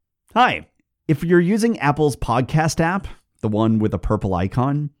Hi. If you're using Apple's podcast app, the one with a purple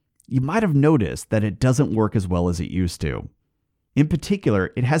icon, you might have noticed that it doesn't work as well as it used to. In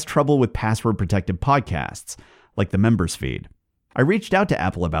particular, it has trouble with password-protected podcasts, like the members feed. I reached out to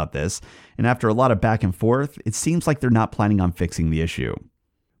Apple about this, and after a lot of back and forth, it seems like they're not planning on fixing the issue.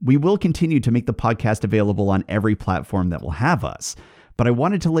 We will continue to make the podcast available on every platform that will have us, but I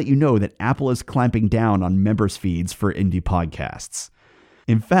wanted to let you know that Apple is clamping down on members feeds for indie podcasts.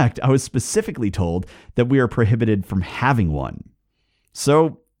 In fact, I was specifically told that we are prohibited from having one.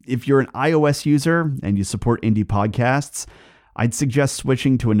 So, if you're an iOS user and you support indie podcasts, I'd suggest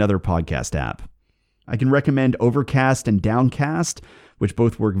switching to another podcast app. I can recommend Overcast and Downcast, which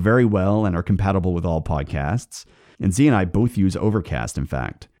both work very well and are compatible with all podcasts. And Z and I both use Overcast, in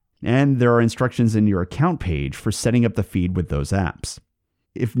fact. And there are instructions in your account page for setting up the feed with those apps.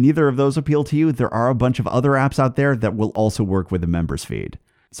 If neither of those appeal to you, there are a bunch of other apps out there that will also work with the members feed.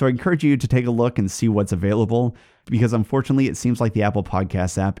 So I encourage you to take a look and see what's available, because unfortunately it seems like the Apple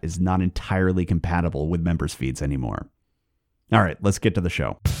Podcasts app is not entirely compatible with members feeds anymore. All right, let's get to the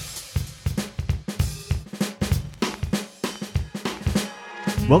show.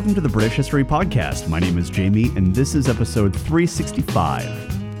 Welcome to the British History Podcast. My name is Jamie, and this is episode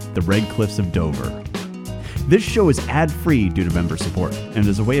 365, The Red Cliffs of Dover. This show is ad-free due to member support, and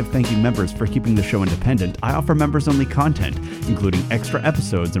as a way of thanking members for keeping the show independent, I offer members-only content, including extra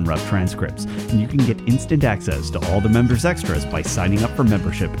episodes and rough transcripts, and you can get instant access to all the members' extras by signing up for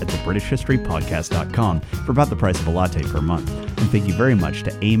membership at thebritishhistorypodcast.com for about the price of a latte per month. And thank you very much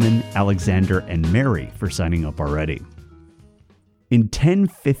to Eamon, Alexander, and Mary for signing up already. In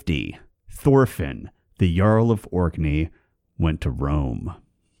 1050, Thorrfin, the Jarl of Orkney, went to Rome.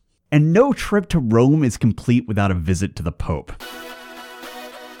 And no trip to Rome is complete without a visit to the Pope.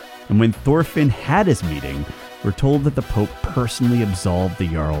 And when Thorfinn had his meeting, we're told that the Pope personally absolved the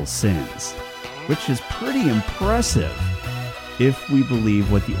Jarl's sins, which is pretty impressive if we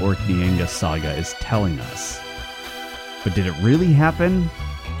believe what the Orkney saga is telling us. But did it really happen?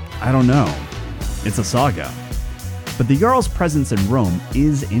 I don't know. It's a saga. But the Jarl's presence in Rome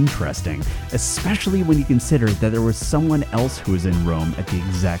is interesting, especially when you consider that there was someone else who was in Rome at the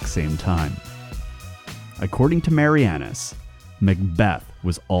exact same time. According to Marianus, Macbeth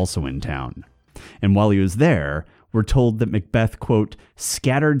was also in town. And while he was there, we're told that Macbeth, quote,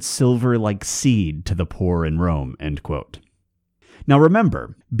 scattered silver like seed to the poor in Rome, end quote. Now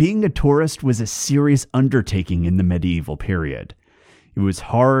remember, being a tourist was a serious undertaking in the medieval period. It was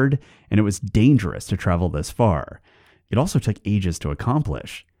hard and it was dangerous to travel this far. It also took ages to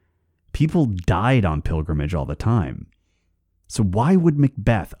accomplish. People died on pilgrimage all the time. So why would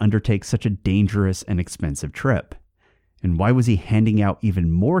Macbeth undertake such a dangerous and expensive trip? And why was he handing out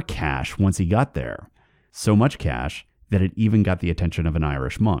even more cash once he got there? So much cash that it even got the attention of an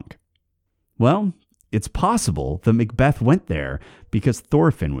Irish monk. Well, it's possible that Macbeth went there because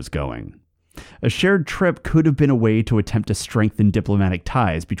Thorfinn was going. A shared trip could have been a way to attempt to strengthen diplomatic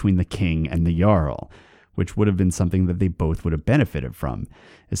ties between the king and the Jarl, which would have been something that they both would have benefited from,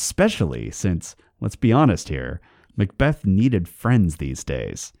 especially since, let's be honest here, Macbeth needed friends these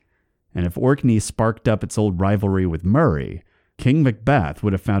days. And if Orkney sparked up its old rivalry with Murray, King Macbeth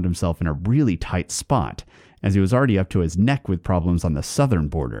would have found himself in a really tight spot, as he was already up to his neck with problems on the southern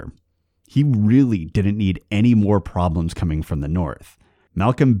border. He really didn't need any more problems coming from the north.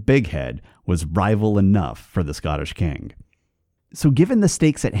 Malcolm Bighead was rival enough for the Scottish king. So given the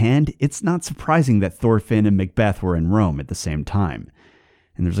stakes at hand, it's not surprising that Thorfinn and Macbeth were in Rome at the same time.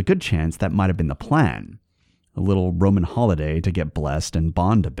 And there's a good chance that might have been the plan. A little Roman holiday to get blessed and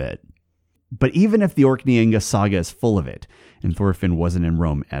bond a bit. But even if the Orkney saga is full of it, and Thorfinn wasn't in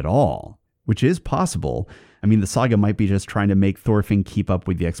Rome at all, which is possible, I mean, the saga might be just trying to make Thorfinn keep up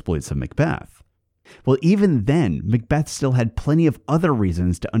with the exploits of Macbeth. Well, even then, Macbeth still had plenty of other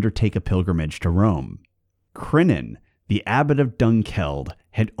reasons to undertake a pilgrimage to Rome. Crinan, the abbot of Dunkeld,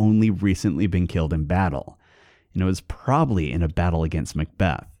 had only recently been killed in battle, and it was probably in a battle against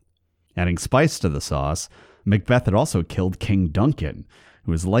Macbeth. Adding spice to the sauce, Macbeth had also killed King Duncan,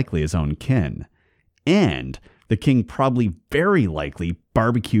 who was likely his own kin, and the king probably very likely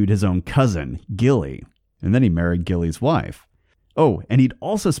barbecued his own cousin, Gilly, and then he married Gilly's wife. Oh, and he'd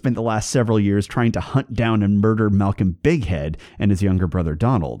also spent the last several years trying to hunt down and murder Malcolm Bighead and his younger brother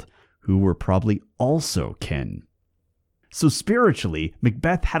Donald, who were probably also kin. So spiritually,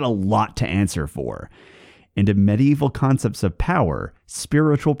 Macbeth had a lot to answer for. And in medieval concepts of power,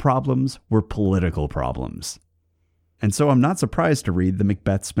 spiritual problems were political problems. And so I'm not surprised to read that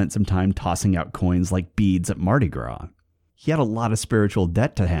Macbeth spent some time tossing out coins like beads at Mardi Gras. He had a lot of spiritual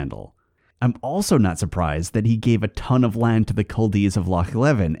debt to handle. I'm also not surprised that he gave a ton of land to the Culdees of Loch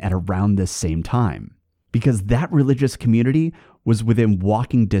Leven at around this same time, because that religious community was within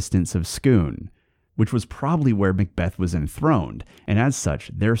walking distance of Scone, which was probably where Macbeth was enthroned, and as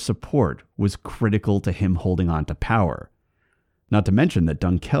such, their support was critical to him holding on to power. Not to mention that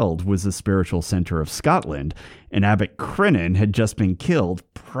Dunkeld was the spiritual center of Scotland, and Abbot Crinan had just been killed,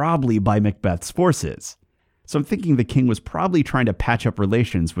 probably by Macbeth's forces. So I'm thinking the king was probably trying to patch up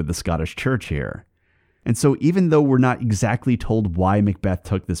relations with the Scottish church here. And so even though we're not exactly told why Macbeth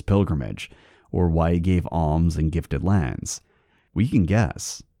took this pilgrimage, or why he gave alms and gifted lands, we can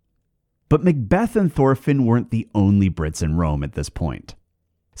guess. But Macbeth and Thorfinn weren't the only Brits in Rome at this point.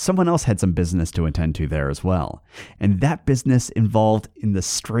 Someone else had some business to attend to there as well, and that business involved, in the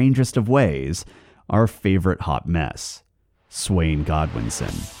strangest of ways, our favorite hot mess, Sweyn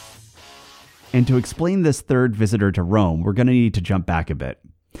Godwinson. And to explain this third visitor to Rome, we're going to need to jump back a bit.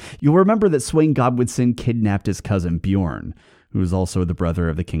 You'll remember that Sweyn Godwinson kidnapped his cousin Bjorn, who was also the brother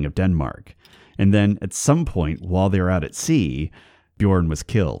of the King of Denmark. And then, at some point, while they were out at sea, Bjorn was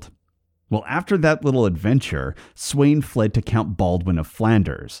killed. Well, after that little adventure, Sweyn fled to Count Baldwin of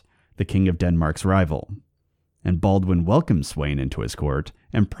Flanders, the King of Denmark's rival. And Baldwin welcomed Sweyn into his court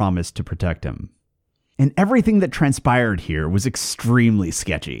and promised to protect him. And everything that transpired here was extremely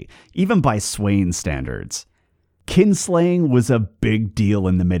sketchy, even by Sweyn's standards. Kinslaying was a big deal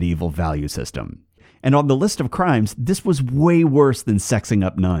in the medieval value system. And on the list of crimes, this was way worse than sexing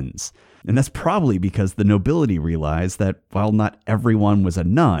up nuns. And that's probably because the nobility realized that while not everyone was a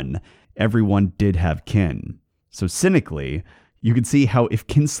nun, everyone did have kin. So cynically, you could see how if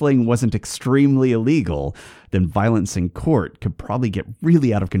kinslaying wasn't extremely illegal, then violence in court could probably get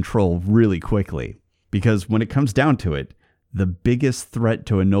really out of control really quickly. Because when it comes down to it, the biggest threat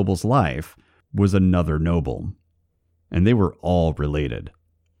to a noble's life was another noble. And they were all related.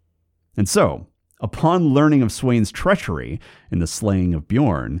 And so, upon learning of Sweyn's treachery in the slaying of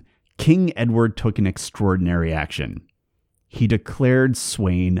Bjorn, King Edward took an extraordinary action. He declared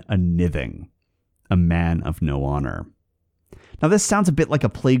Sweyn a nithing, a man of no honor. Now this sounds a bit like a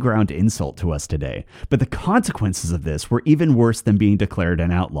playground insult to us today, but the consequences of this were even worse than being declared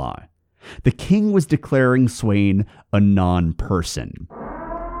an outlaw. The king was declaring Sweyn a non-person,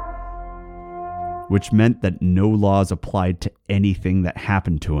 which meant that no laws applied to anything that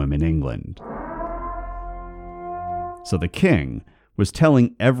happened to him in England. So the king was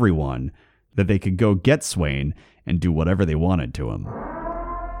telling everyone that they could go get Sweyn and do whatever they wanted to him.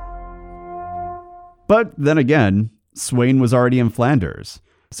 But then again, Sweyn was already in Flanders,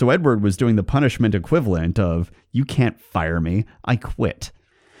 so Edward was doing the punishment equivalent of, you can't fire me, I quit.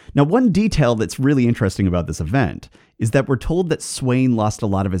 Now, one detail that's really interesting about this event is that we're told that Sweyn lost a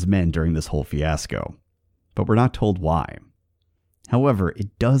lot of his men during this whole fiasco, but we're not told why. However,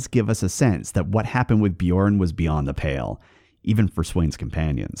 it does give us a sense that what happened with Bjorn was beyond the pale, even for Sweyn's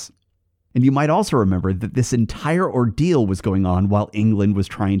companions. And you might also remember that this entire ordeal was going on while England was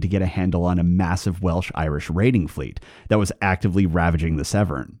trying to get a handle on a massive Welsh-Irish raiding fleet that was actively ravaging the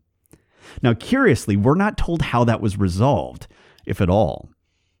Severn. Now, curiously, we're not told how that was resolved, if at all.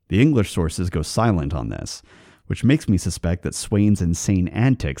 The English sources go silent on this, which makes me suspect that Sweyn's insane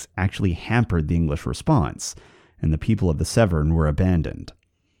antics actually hampered the English response, and the people of the Severn were abandoned.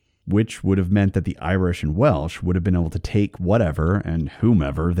 Which would have meant that the Irish and Welsh would have been able to take whatever and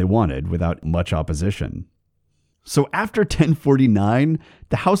whomever they wanted without much opposition. So after 1049,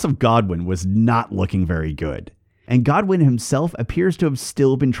 the House of Godwin was not looking very good, and Godwin himself appears to have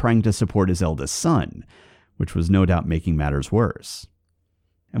still been trying to support his eldest son, which was no doubt making matters worse.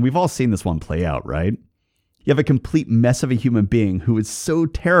 And we've all seen this one play out, right? You have a complete mess of a human being who is so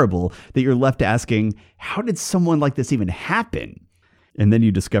terrible that you're left asking, how did someone like this even happen? And then you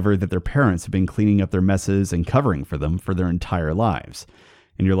discover that their parents have been cleaning up their messes and covering for them for their entire lives.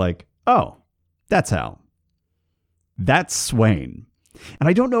 And you're like, oh, that's how. That's Sweyn. And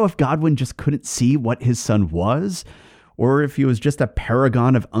I don't know if Godwin just couldn't see what his son was, or if he was just a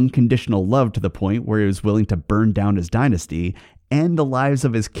paragon of unconditional love to the point where he was willing to burn down his dynasty and the lives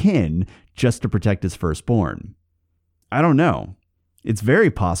of his kin just to protect his firstborn. I don't know. It's very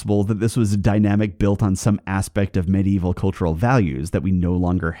possible that this was a dynamic built on some aspect of medieval cultural values that we no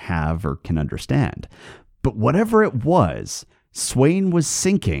longer have or can understand. But whatever it was, Sweyn was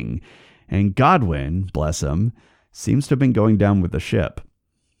sinking, and Godwin, bless him, seems to have been going down with the ship.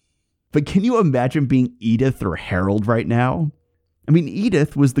 But can you imagine being Edith or Harold right now? I mean,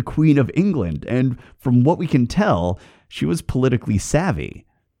 Edith was the Queen of England, and from what we can tell, she was politically savvy.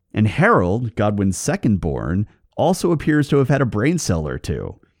 And Harold, Godwin's second-born, also appears to have had a brain cell or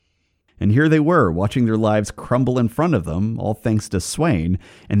two. And here they were, watching their lives crumble in front of them, all thanks to Sweyn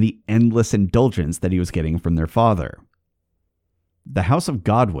and the endless indulgence that he was getting from their father. The House of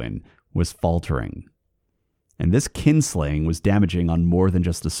Godwin was faltering, and this kinslaying was damaging on more than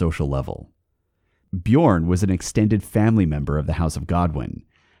just a social level. Bjorn was an extended family member of the House of Godwin,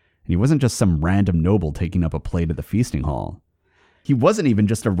 and he wasn't just some random noble taking up a plate at the feasting hall. He wasn't even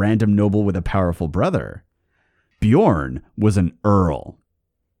just a random noble with a powerful brother. Bjorn was an earl.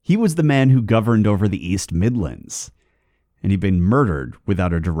 He was the man who governed over the East Midlands, and he'd been murdered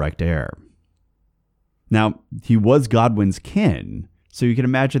without a direct heir. Now, he was Godwin's kin, so you can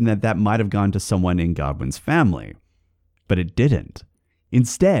imagine that that might have gone to someone in Godwin's family. But it didn't.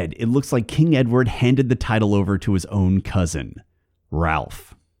 Instead, it looks like King Edward handed the title over to his own cousin,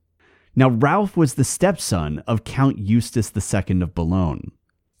 Ralph. Now, Ralph was the stepson of Count Eustace II of Boulogne,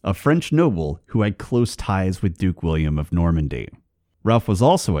 a French noble who had close ties with Duke William of Normandy. Ralph was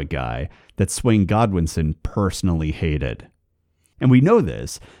also a guy that Sweyn Godwinson personally hated. And we know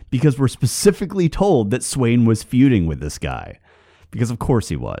this because we're specifically told that Sweyn was feuding with this guy, because of course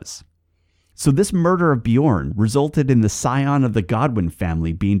he was. So this murder of Bjorn resulted in the scion of the Godwin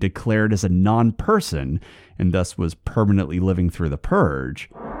family being declared as a non-person, and thus was permanently living through the purge.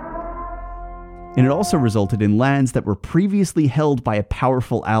 And it also resulted in lands that were previously held by a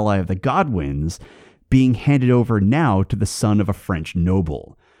powerful ally of the Godwins being handed over now to the son of a French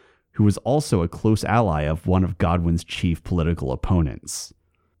noble, who was also a close ally of one of Godwin's chief political opponents,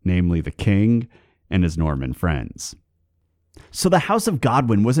 namely the king and his Norman friends. So the House of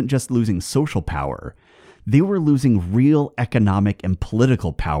Godwin wasn't just losing social power, they were losing real economic and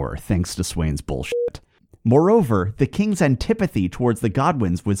political power thanks to Sweyn's bullshit. Moreover, the king's antipathy towards the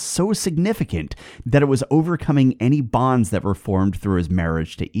Godwins was so significant that it was overcoming any bonds that were formed through his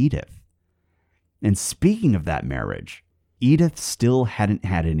marriage to Edith. And speaking of that marriage, Edith still hadn't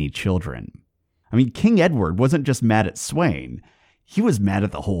had any children. I mean, King Edward wasn't just mad at Sweyn, he was mad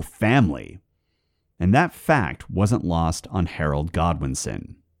at the whole family. And that fact wasn't lost on Harold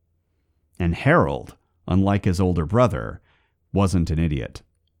Godwinson. And Harold, unlike his older brother, wasn't an idiot.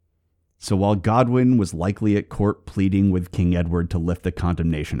 So while Godwin was likely at court pleading with King Edward to lift the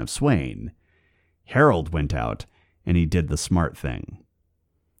condemnation of Sweyn, Harold went out and he did the smart thing.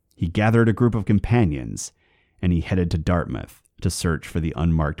 He gathered a group of companions, and he headed to Dartmouth to search for the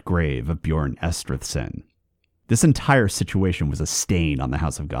unmarked grave of Bjorn Estrithson. This entire situation was a stain on the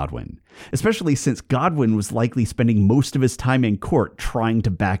House of Godwin, especially since Godwin was likely spending most of his time in court trying to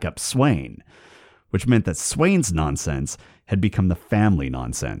back up Sweyn, which meant that Sweyn's nonsense had become the family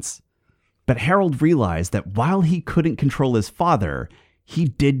nonsense. But Harold realized that while he couldn't control his father, he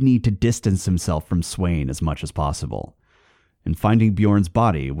did need to distance himself from Sweyn as much as possible. And finding Bjorn's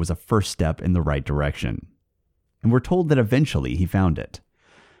body was a first step in the right direction. And we're told that eventually he found it.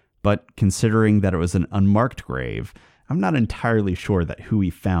 But considering that it was an unmarked grave, I'm not entirely sure that who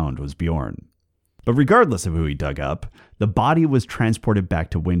he found was Bjorn. But regardless of who he dug up, the body was transported back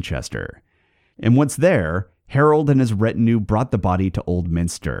to Winchester. And once there, Harold and his retinue brought the body to Old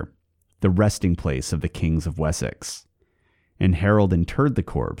Minster, the resting place of the kings of Wessex. And Harold interred the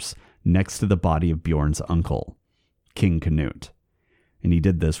corpse next to the body of Bjorn's uncle, King Canute, and he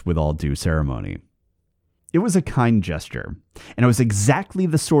did this with all due ceremony. It was a kind gesture, and it was exactly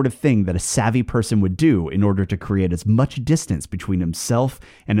the sort of thing that a savvy person would do in order to create as much distance between himself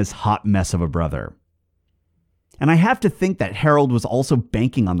and his hot mess of a brother. And I have to think that Harold was also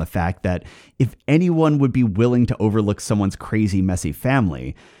banking on the fact that if anyone would be willing to overlook someone's crazy, messy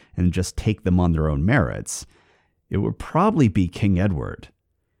family and just take them on their own merits, it would probably be King Edward.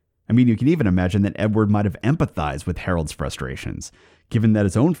 I mean, you can even imagine that Edward might have empathized with Harold's frustrations, given that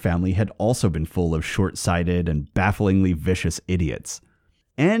his own family had also been full of short-sighted and bafflingly vicious idiots.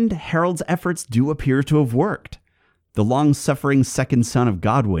 And Harold's efforts do appear to have worked. The long-suffering second son of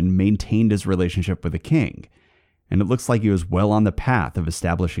Godwin maintained his relationship with the king, and it looks like he was well on the path of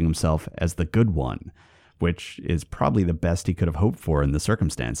establishing himself as the good one, which is probably the best he could have hoped for in the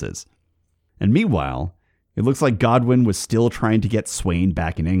circumstances. And meanwhile, it looks like Godwin was still trying to get Sweyn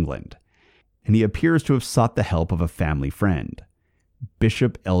back in England, and he appears to have sought the help of a family friend,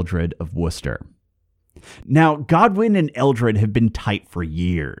 Bishop Eldred of Worcester. Now, Godwin and Eldred have been tight for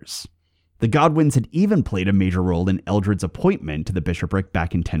years. The Godwins had even played a major role in Eldred's appointment to the bishopric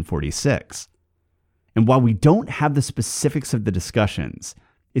back in 1046. And while we don't have the specifics of the discussions,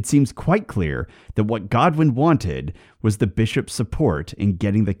 it seems quite clear that what Godwin wanted was the bishop's support in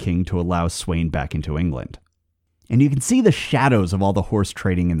getting the king to allow Sweyn back into England. And you can see the shadows of all the horse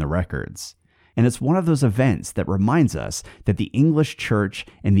trading in the records. And it's one of those events that reminds us that the English church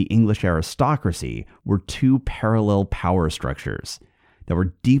and the English aristocracy were two parallel power structures, that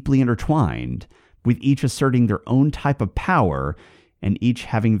were deeply intertwined, with each asserting their own type of power and each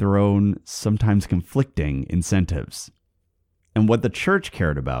having their own, sometimes conflicting, incentives. And what the church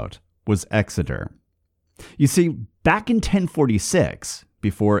cared about was Exeter. You see, back in 1046,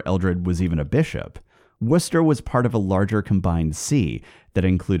 before Eldred was even a bishop, Worcester was part of a larger combined see that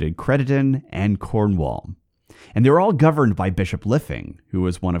included Crediton and Cornwall. And they were all governed by Bishop Lyfing, who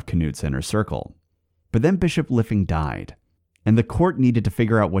was one of Canute's inner circle. But then Bishop Lyfing died, and the court needed to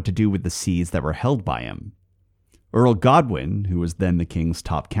figure out what to do with the sees that were held by him. Earl Godwin, who was then the king's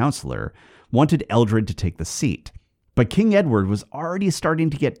top counselor, wanted Eldred to take the seat, but King Edward was already starting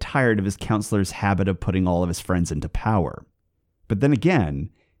to get tired of his counselor's habit of putting all of his friends into power. But then again,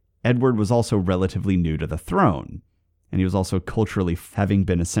 Edward was also relatively new to the throne, and he was also culturally having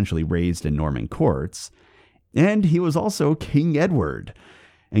been essentially raised in Norman courts, and he was also King Edward.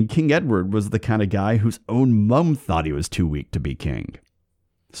 And King Edward was the kind of guy whose own mum thought he was too weak to be king.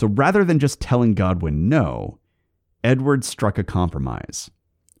 So rather than just telling Godwin no, Edward struck a compromise.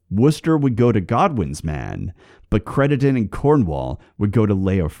 Worcester would go to Godwin's man, but Crediton and Cornwall would go to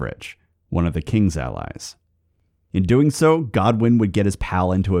Leofric, one of the king's allies. In doing so, Godwin would get his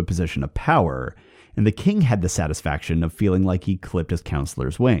pal into a position of power, and the king had the satisfaction of feeling like he clipped his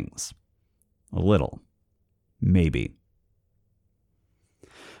counselor's wings. A little. Maybe.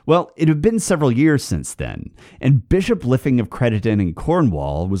 Well, it had been several years since then, and Bishop Lyfing of Crediton and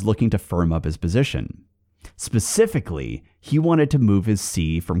Cornwall was looking to firm up his position. Specifically, he wanted to move his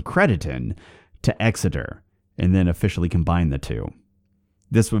see from Crediton to Exeter, and then officially combine the two.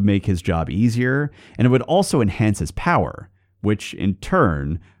 This would make his job easier, and it would also enhance his power, which in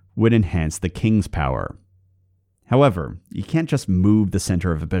turn would enhance the king's power. However, you can't just move the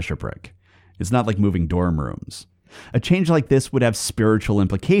center of a bishopric. It's not like moving dorm rooms. A change like this would have spiritual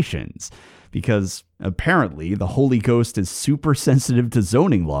implications, because apparently the Holy Ghost is super sensitive to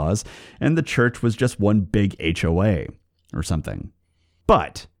zoning laws, and the church was just one big HOA, or something.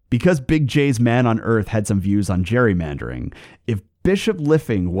 But because Big J's man on earth had some views on gerrymandering, if Bishop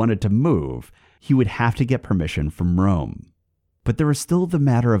Lyfing wanted to move, he would have to get permission from Rome. But there was still the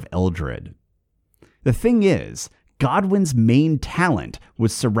matter of Eldred. The thing is, Godwin's main talent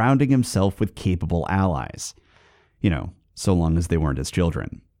was surrounding himself with capable allies. So long as they weren't his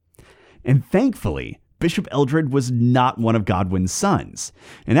children. And thankfully, Bishop Eldred was not one of Godwin's sons,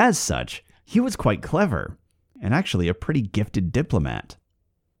 and as such, he was quite clever, and actually a pretty gifted diplomat.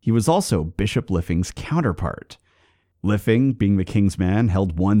 He was also Bishop Lyfing's counterpart. Lyfing, being the king's man,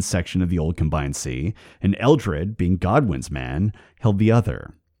 held one section of the old combined see, and Eldred, being Godwin's man, held the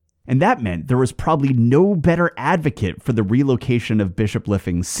other. And that meant there was probably no better advocate for the relocation of Bishop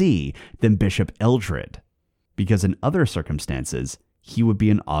Lyfing's see than Bishop Eldred, because in other circumstances, he would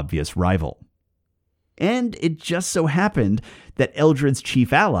be an obvious rival. And it just so happened that Eldred's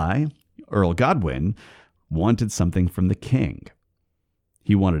chief ally, Earl Godwin, wanted something from the king.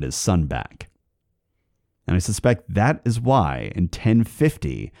 He wanted his son back. And I suspect that is why in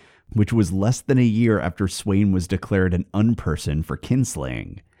 1050, which was less than a year after Sweyn was declared an unperson for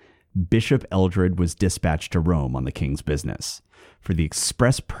kinslaying, Bishop Eldred was dispatched to Rome on the king's business, for the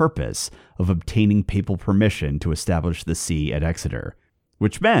express purpose of obtaining papal permission to establish the see at Exeter,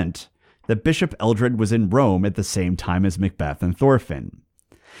 which meant that Bishop Eldred was in Rome at the same time as Macbeth and Thorfinn.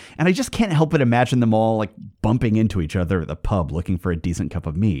 And I just can't help but imagine them all bumping into each other at the pub looking for a decent cup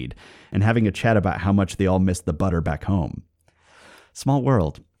of mead, and having a chat about how much they all missed the butter back home. Small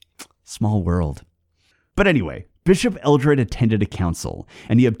world. Small world. But anyway, Bishop Eldred attended a council,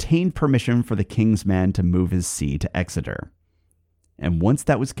 and he obtained permission for the king's man to move his see to Exeter. And once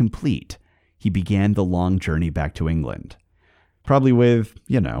that was complete, he began the long journey back to England. Probably with,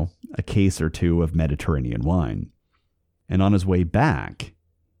 a case or two of Mediterranean wine. And on his way back,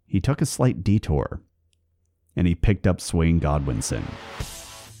 he took a slight detour, and he picked up Sweyn Godwinson.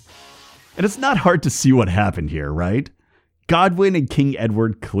 And it's not hard to see what happened here, right? Godwin and King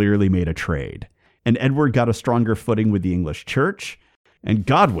Edward clearly made a trade, and Edward got a stronger footing with the English church, and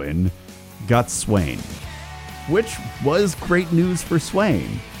Godwin got Sweyn, which was great news for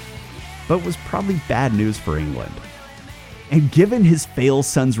Sweyn, but was probably bad news for England. And given his fail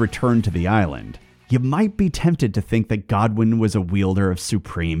son's return to the island, you might be tempted to think that Godwin was a wielder of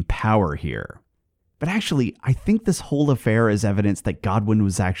supreme power here. But actually, I think this whole affair is evidence that Godwin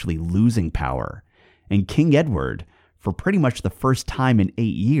was actually losing power, and King Edward, for pretty much the first time in 8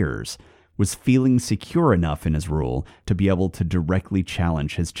 years, was feeling secure enough in his rule to be able to directly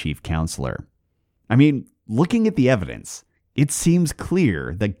challenge his chief counselor. I mean, looking at the evidence, it seems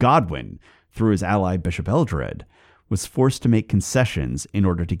clear that Godwin, through his ally Bishop Eldred, was forced to make concessions in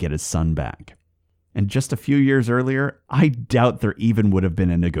order to get his son back. And just a few years earlier, I doubt there even would have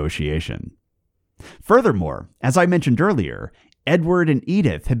been a negotiation. Furthermore, as I mentioned earlier, Edward and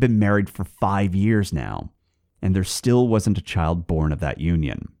Edith had been married for 5 years now, and there still wasn't a child born of that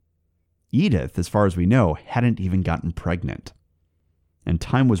union. Edith, as far as we know, hadn't even gotten pregnant. And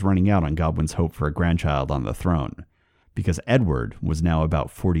time was running out on Godwin's hope for a grandchild on the throne, because Edward was now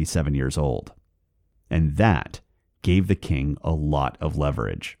about 47 years old. And that gave the king a lot of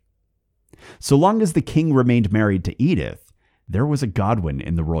leverage. So long as the king remained married to Edith, there was a Godwin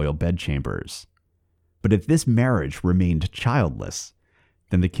in the royal bedchambers. But if this marriage remained childless,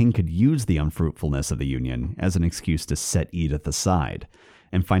 then the king could use the unfruitfulness of the union as an excuse to set Edith aside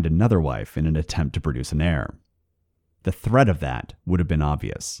and find another wife in an attempt to produce an heir. The threat of that would have been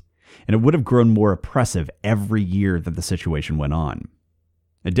obvious, and it would have grown more oppressive every year that the situation went on.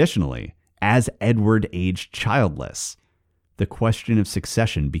 Additionally, as Edward aged childless, the question of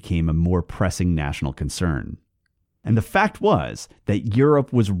succession became a more pressing national concern. And the fact was that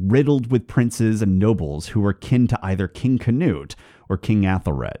Europe was riddled with princes and nobles who were kin to either King Canute or King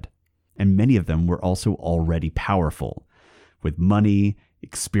Athelred, and many of them were also already powerful, with money,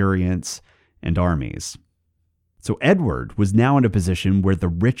 experience, and armies. So Edward was now in a position where the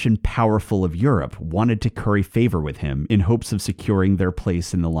rich and powerful of Europe wanted to curry favor with him in hopes of securing their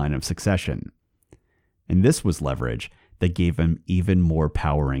place in the line of succession. And this was leverage that gave him even more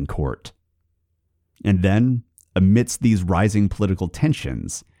power in court. And then, amidst these rising political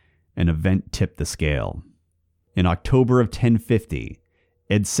tensions, an event tipped the scale. In October of 1050,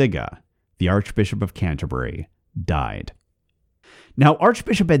 Eadsiga, the Archbishop of Canterbury, died. Now,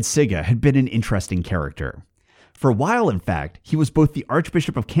 Archbishop Eadsiga had been an interesting character. For a while, in fact, he was both the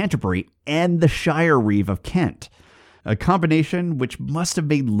Archbishop of Canterbury and the Shire Reeve of Kent, a combination which must have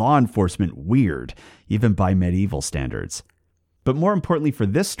made law enforcement weird, even by medieval standards. But more importantly for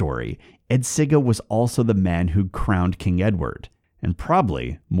this story, Eadsiga was also the man who crowned King Edward, and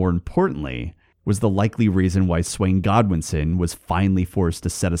probably, more importantly, was the likely reason why Sweyn Godwinson was finally forced to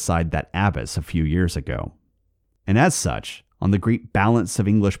set aside that abbess a few years ago. And as such, on the great balance of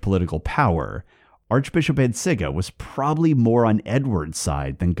English political power, Archbishop Eadsiga was probably more on Edward's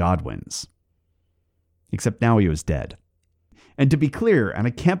side than Godwin's. Except now he was dead. And to be clear, and I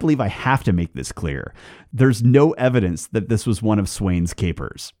can't believe I have to make this clear, there's no evidence that this was one of Sweyn's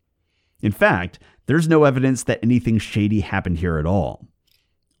capers. In fact, there's no evidence that anything shady happened here at all.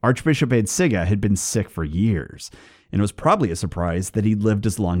 Archbishop Eadsiga had been sick for years, and it was probably a surprise that he'd lived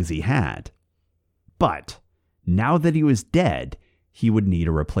as long as he had. But now that he was dead, he would need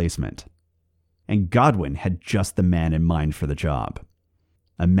a replacement. And Godwin had just the man in mind for the job.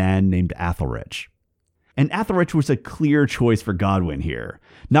 A man named Athelrich. And Athelrich was a clear choice for Godwin here.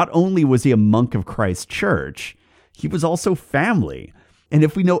 Not only was he a monk of Christ's church, he was also family. And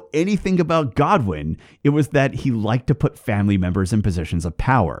if we know anything about Godwin, it was that he liked to put family members in positions of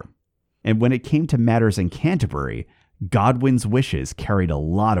power. And when it came to matters in Canterbury, Godwin's wishes carried a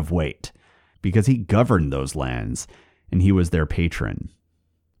lot of weight, because he governed those lands, and he was their patron.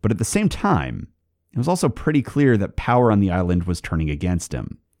 But at the same time, it was also pretty clear that power on the island was turning against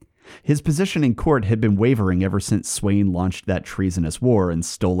him. His position in court had been wavering ever since Sweyn launched that treasonous war and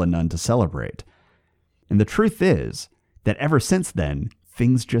stole a nun to celebrate. And the truth is that ever since then,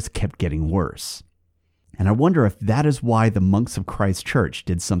 things just kept getting worse. And I wonder if that is why the monks of Christ's Church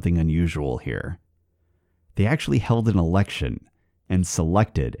did something unusual here. They actually held an election and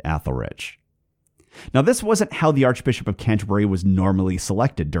selected Athelrich. Now, this wasn't how the Archbishop of Canterbury was normally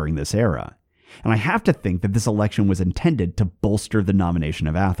selected during this era. And I have to think that this election was intended to bolster the nomination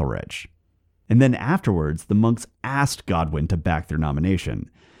of Athelrich. And then afterwards, the monks asked Godwin to back their nomination,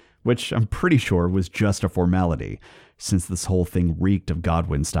 which I'm pretty sure was just a formality, since this whole thing reeked of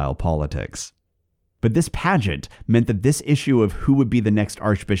Godwin-style politics. But this pageant meant that this issue of who would be the next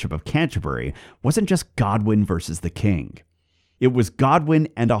Archbishop of Canterbury wasn't just Godwin versus the king. It was Godwin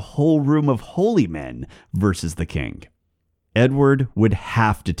and a whole room of holy men versus the king. Edward would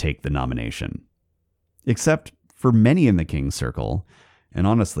have to take the nomination. Except for many in the king's circle, and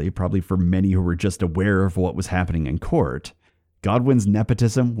honestly, probably for many who were just aware of what was happening in court, Godwin's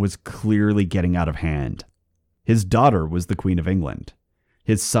nepotism was clearly getting out of hand. His daughter was the Queen of England.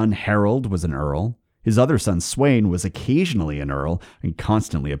 His son Harold was an earl. His other son Sweyn was occasionally an earl and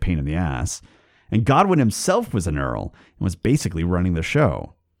constantly a pain in the ass. And Godwin himself was an earl and was basically running the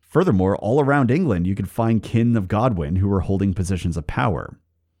show. Furthermore, all around England, you could find kin of Godwin who were holding positions of power.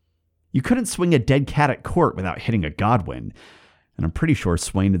 You couldn't swing a dead cat at court without hitting a Godwin, and I'm pretty sure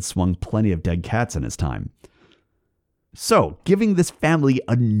Sweyn had swung plenty of dead cats in his time. So, giving this family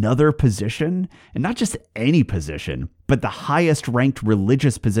another position, and not just any position, but the highest ranked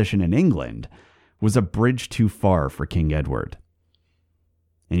religious position in England, was a bridge too far for King Edward,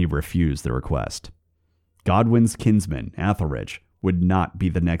 and he refused the request. Godwin's kinsman, Athelrich, would not be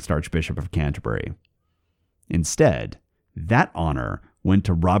the next Archbishop of Canterbury. Instead, that honor went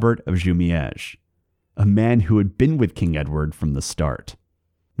to Robert of Jumièges, a man who had been with King Edward from the start.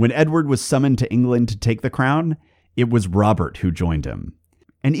 When Edward was summoned to England to take the crown, it was Robert who joined him.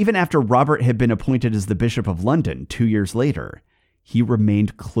 And even after Robert had been appointed as the Bishop of London 2 years later, he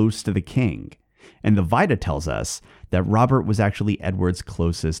remained close to the king. And the Vita tells us that Robert was actually Edward's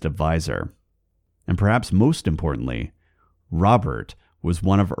closest advisor. And perhaps most importantly, Robert was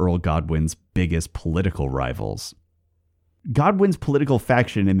one of Earl Godwin's biggest political rivals. Godwin's political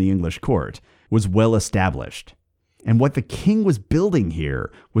faction in the English court was well established, and what the king was building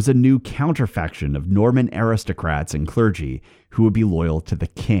here was a new counterfaction of Norman aristocrats and clergy who would be loyal to the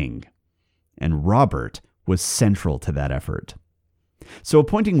king. And Robert was central to that effort. So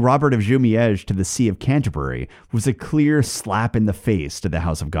appointing Robert of Jumièges to the See of Canterbury was a clear slap in the face to the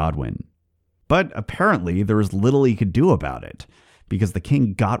House of Godwin. But apparently there was little he could do about it, because the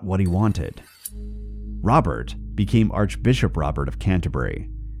king got what he wanted. Robert became Archbishop Robert of Canterbury,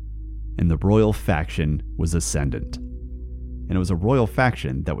 and the royal faction was ascendant. And it was a royal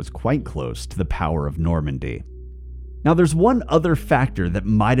faction that was quite close to the power of Normandy. Now there's one other factor that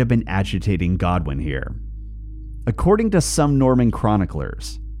might have been agitating Godwin here. According to some Norman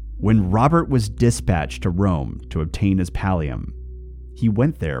chroniclers, when Robert was dispatched to Rome to obtain his pallium, he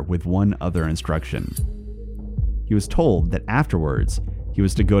went there with one other instruction. He was told that afterwards he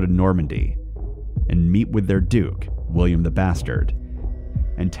was to go to Normandy and meet with their Duke, William the Bastard,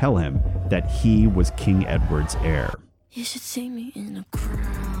 and tell him that he was King Edward's heir. You should see me in a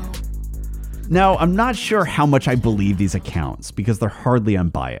crowd. Now, I'm not sure how much I believe these accounts because they're hardly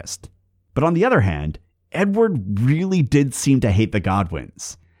unbiased. But on the other hand, Edward really did seem to hate the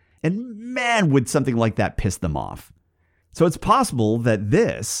Godwins. And man, would something like that piss them off. So it's possible that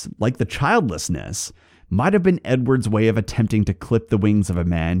this, like the childlessness, might have been Edward's way of attempting to clip the wings of a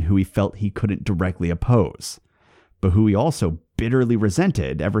man who he felt he couldn't directly oppose, but who he also bitterly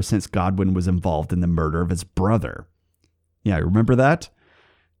resented ever since Godwin was involved in the murder of his brother. Yeah, remember that?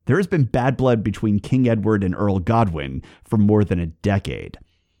 There has been bad blood between King Edward and Earl Godwin for more than a decade.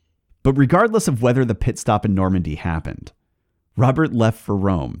 But regardless of whether the pit stop in Normandy happened, Robert left for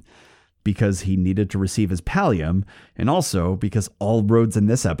Rome because he needed to receive his pallium, and also because all roads in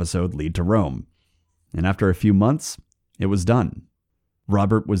this episode lead to Rome. And after a few months, it was done.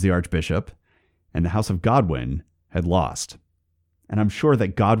 Robert was the archbishop, and the House of Godwin had lost. And I'm sure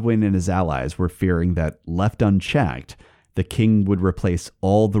that Godwin and his allies were fearing that, left unchecked, the king would replace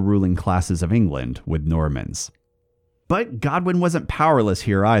all the ruling classes of England with Normans. But Godwin wasn't powerless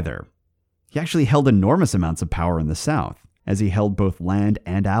here either. He actually held enormous amounts of power in the south, as he held both land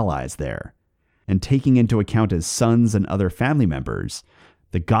and allies there. And taking into account his sons and other family members,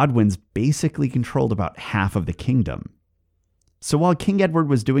 the Godwins basically controlled about half of the kingdom. So while King Edward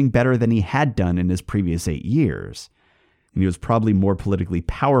was doing better than he had done in his previous 8 years, and he was probably more politically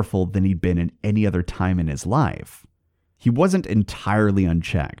powerful than he'd been in any other time in his life, he wasn't entirely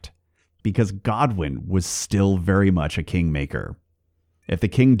unchecked, because Godwin was still very much a kingmaker. If the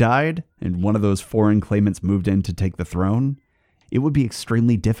king died and one of those foreign claimants moved in to take the throne, it would be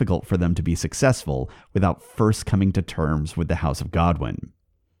extremely difficult for them to be successful without first coming to terms with the House of Godwin.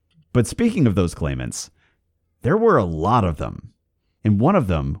 But speaking of those claimants, there were a lot of them, and one of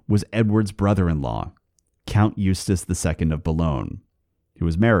them was Edward's brother-in-law, Count Eustace II of Boulogne, who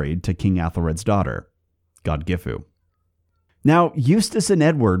was married to King Athelred's daughter, Godgifu. Now, Eustace and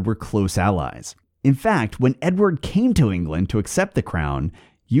Edward were close allies. In fact, when Edward came to England to accept the crown,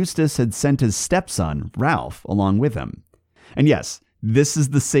 Eustace had sent his stepson, Ralph, along with him. And yes, this is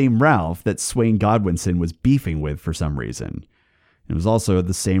the same Ralph that Sweyn Godwinson was beefing with for some reason. It was also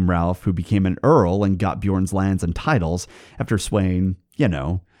the same Ralph who became an earl and got Bjorn's lands and titles after Sweyn,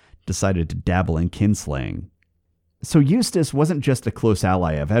 decided to dabble in kinslaying. So Eustace wasn't just a close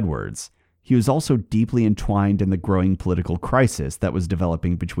ally of Edward's. He was also deeply entwined in the growing political crisis that was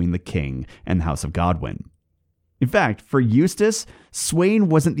developing between the king and the House of Godwin. In fact, for Eustace, Sweyn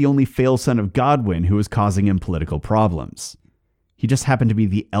wasn't the only fail son of Godwin who was causing him political problems. He just happened to be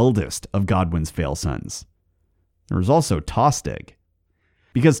the eldest of Godwin's fail sons. There was also Tostig,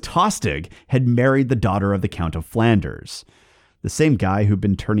 because Tostig had married the daughter of the Count of Flanders, the same guy who'd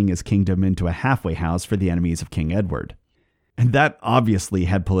been turning his kingdom into a halfway house for the enemies of King Edward. And that obviously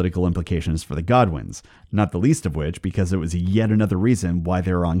had political implications for the Godwins, not the least of which because it was yet another reason why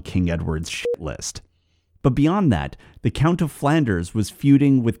they were on King Edward's shit list. But beyond that, the Count of Flanders was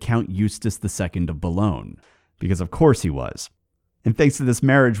feuding with Count Eustace II of Boulogne, because of course he was. And thanks to this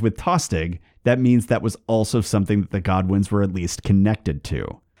marriage with Tostig, that means that was also something that the Godwins were at least connected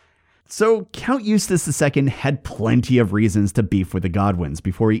to. So Count Eustace II had plenty of reasons to beef with the Godwins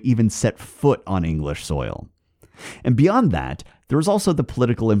before he even set foot on English soil. And beyond that, there was also the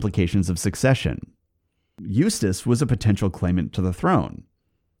political implications of succession. Eustace was a potential claimant to the throne,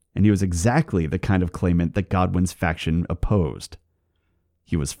 and he was exactly the kind of claimant that Godwin's faction opposed.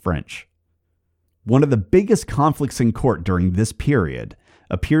 He was French. One of the biggest conflicts in court during this period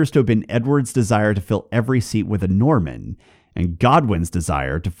appears to have been Edward's desire to fill every seat with a Norman, and Godwin's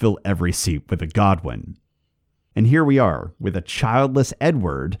desire to fill every seat with a Godwin. And here we are, with a childless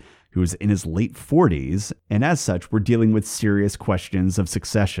Edward, who's in his late 40s, and as such, we're dealing with serious questions of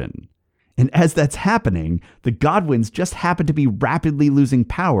succession. And as that's happening, the Godwins just happen to be rapidly losing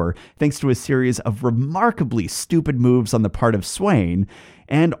power thanks to a series of remarkably stupid moves on the part of Sweyn,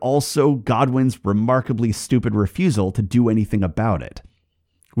 and also Godwin's remarkably stupid refusal to do anything about it.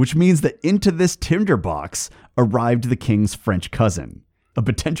 Which means that into this tinderbox arrived the king's French cousin, a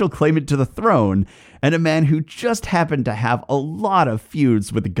potential claimant to the throne, and a man who just happened to have a lot of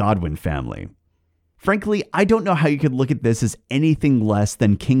feuds with the Godwin family. Frankly, I don't know how you could look at this as anything less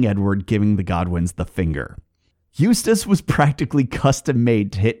than King Edward giving the Godwins the finger. Eustace was practically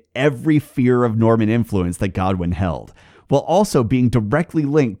custom-made to hit every fear of Norman influence that Godwin held, while also being directly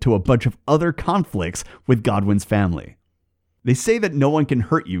linked to a bunch of other conflicts with Godwin's family. They say that no one can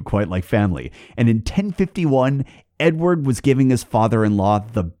hurt you quite like family, and in 1051, Edward was giving his father-in-law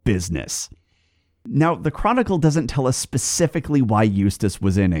the business. Now, the Chronicle doesn't tell us specifically why Eustace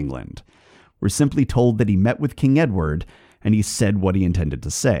was in England. We're simply told that he met with King Edward, and he said what he intended to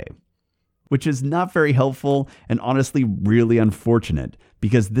say. Which is not very helpful, and honestly really unfortunate,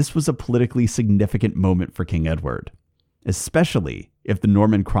 because this was a politically significant moment for King Edward. Especially if the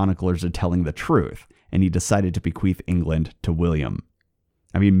Norman chroniclers are telling the truth, and he decided to bequeath England to William.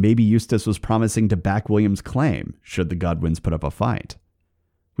 I mean, maybe Eustace was promising to back William's claim, should the Godwins put up a fight.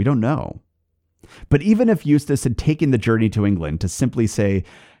 We don't know. But even if Eustace had taken the journey to England to simply say,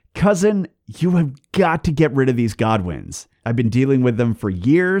 "Cousin, you have got to get rid of these Godwins. I've been dealing with them for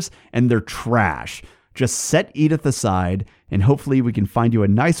years, and they're trash. Just set Edith aside, and hopefully we can find you a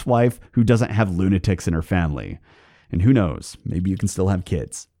nice wife who doesn't have lunatics in her family. And who knows, maybe you can still have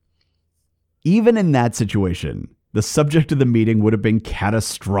kids." Even in that situation, the subject of the meeting would have been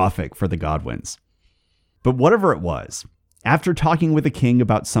catastrophic for the Godwins. But whatever it was, after talking with the king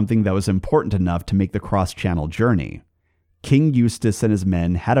about something that was important enough to make the cross-channel journey, King Eustace and his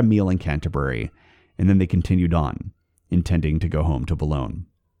men had a meal in Canterbury, and then they continued on, intending to go home to Boulogne.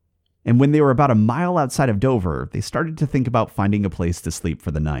 And when they were about a mile outside of Dover, they started to think about finding a place to sleep for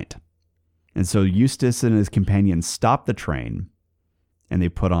the night. And so Eustace and his companions stopped the train, and they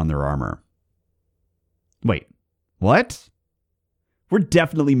put on their armor. Wait, what? We're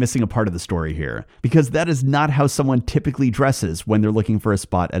definitely missing a part of the story here, because that is not how someone typically dresses when they're looking for a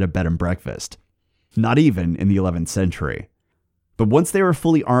spot at a bed and breakfast. Not even in the 11th century. But once they were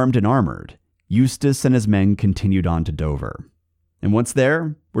fully armed and armored, Eustace and his men continued on to Dover. And once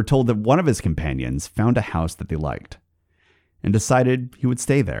there, we're told that one of his companions found a house that they liked, and decided he would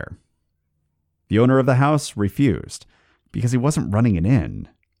stay there. The owner of the house refused, because he wasn't running an inn.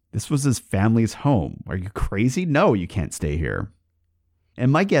 This was his family's home. Are you crazy? No, you can't stay here.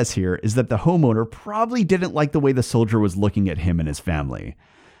 And my guess here is that the homeowner probably didn't like the way the soldier was looking at him and his family,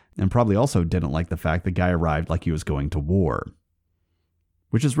 and probably also didn't like the fact the guy arrived like he was going to war.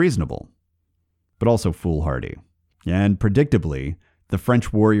 Which is reasonable, but also foolhardy. And predictably, the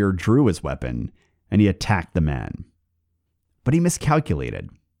French warrior drew his weapon, and he attacked the man. But he miscalculated.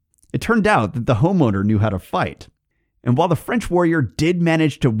 It turned out that the homeowner knew how to fight. And while the French warrior did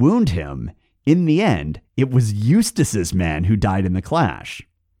manage to wound him, in the end, it was Eustace's man who died in the clash.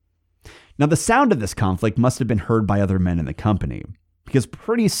 Now, the sound of this conflict must have been heard by other men in the company, because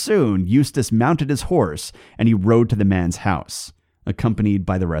pretty soon Eustace mounted his horse and he rode to the man's house, accompanied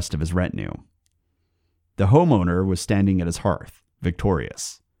by the rest of his retinue. The homeowner was standing at his hearth,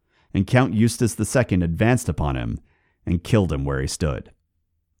 victorious, and Count Eustace II advanced upon him and killed him where he stood.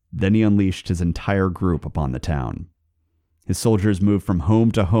 Then he unleashed his entire group upon the town. His soldiers moved from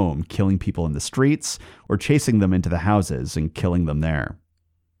home to home, killing people in the streets or chasing them into the houses and killing them there.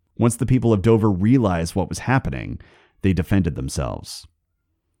 Once the people of Dover realized what was happening, they defended themselves.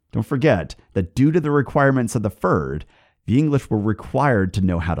 Don't forget that due to the requirements of the Fyrd, the English were required to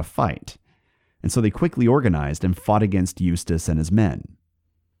know how to fight, and so they quickly organized and fought against Eustace and his men.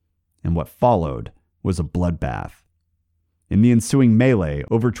 And what followed was a bloodbath. In the ensuing melee,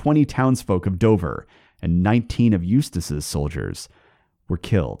 over 20 townsfolk of Dover and 19 of Eustace's soldiers were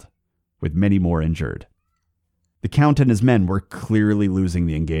killed, with many more injured. The Count and his men were clearly losing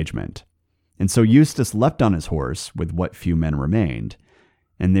the engagement, and so Eustace leapt on his horse with what few men remained,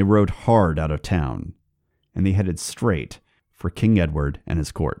 and they rode hard out of town, and they headed straight for King Edward and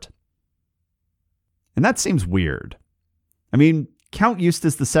his court. And that seems weird. I mean, Count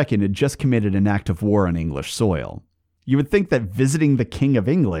Eustace II had just committed an act of war on English soil. You would think that visiting the King of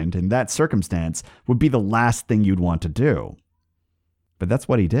England in that circumstance would be the last thing you'd want to do. But that's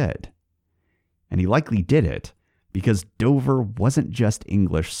what he did. And he likely did it because Dover wasn't just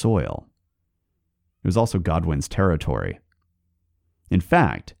English soil. It was also Godwin's territory. In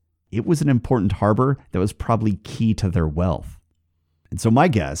fact, it was an important harbor that was probably key to their wealth. And so my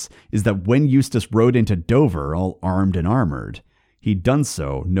guess is that when Eustace rode into Dover all armed and armored, he'd done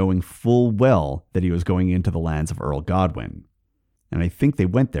so knowing full well that he was going into the lands of Earl Godwin. And I think they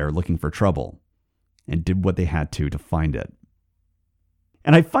went there looking for trouble and did what they had to find it.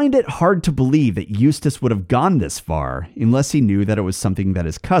 And I find it hard to believe that Eustace would have gone this far unless he knew that it was something that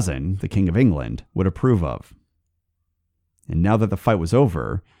his cousin, the King of England, would approve of. And now that the fight was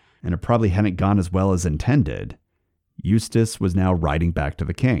over, and it probably hadn't gone as well as intended, Eustace was now riding back to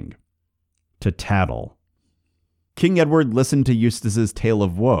the king. To tattle. King Edward listened to Eustace's tale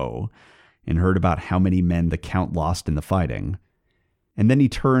of woe and heard about how many men the Count lost in the fighting, and then he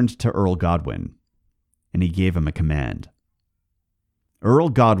turned to Earl Godwin, and he gave him a command. Earl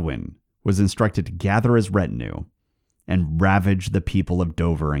Godwin was instructed to gather his retinue and ravage the people of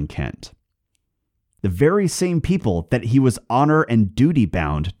Dover and Kent. The very same people that he was honor and duty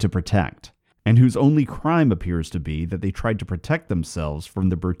bound to protect, and whose only crime appears to be that they tried to protect themselves from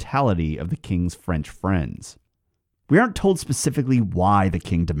the brutality of the king's French friends. We aren't told specifically why the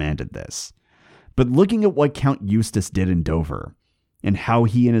king demanded this, but looking at what Count Eustace did in Dover, and how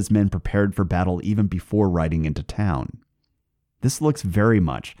he and his men prepared for battle even before riding into town, this looks very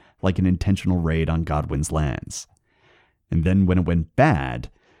much like an intentional raid on Godwin's lands. And then when it went bad,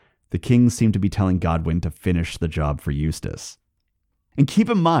 the king seemed to be telling Godwin to finish the job for Eustace. And keep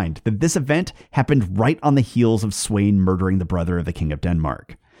in mind that this event happened right on the heels of Sweyn murdering the brother of the King of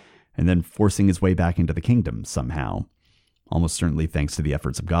Denmark, and then forcing his way back into the kingdom somehow, almost certainly thanks to the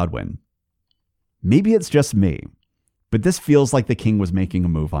efforts of Godwin. Maybe it's just me, but this feels like the king was making a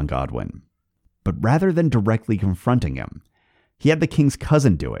move on Godwin. But rather than directly confronting him, he had the king's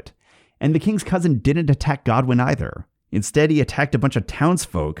cousin do it, and the king's cousin didn't attack Godwin either. Instead, he attacked a bunch of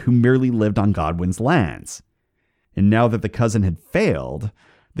townsfolk who merely lived on Godwin's lands. And now that the cousin had failed,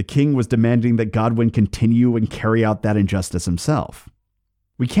 the king was demanding that Godwin continue and carry out that injustice himself.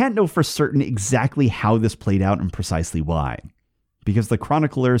 We can't know for certain exactly how this played out and precisely why, because the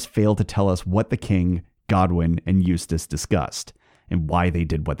chroniclers fail to tell us what the king, Godwin, and Eustace discussed, and why they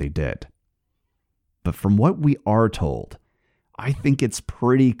did what they did. But from what we are told, I think it's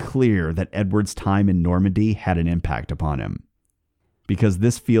pretty clear that Edward's time in Normandy had an impact upon him, because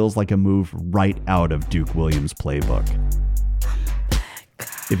this feels like a move right out of Duke William's playbook.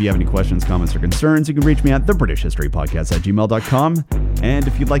 If you have any questions, comments, or concerns, you can reach me at thebritishhistorypodcast@gmail.com. And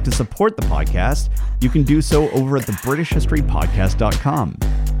if you'd like to support the podcast, you can do so over at thebritishhistorypodcast.com.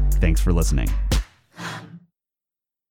 Thanks for listening.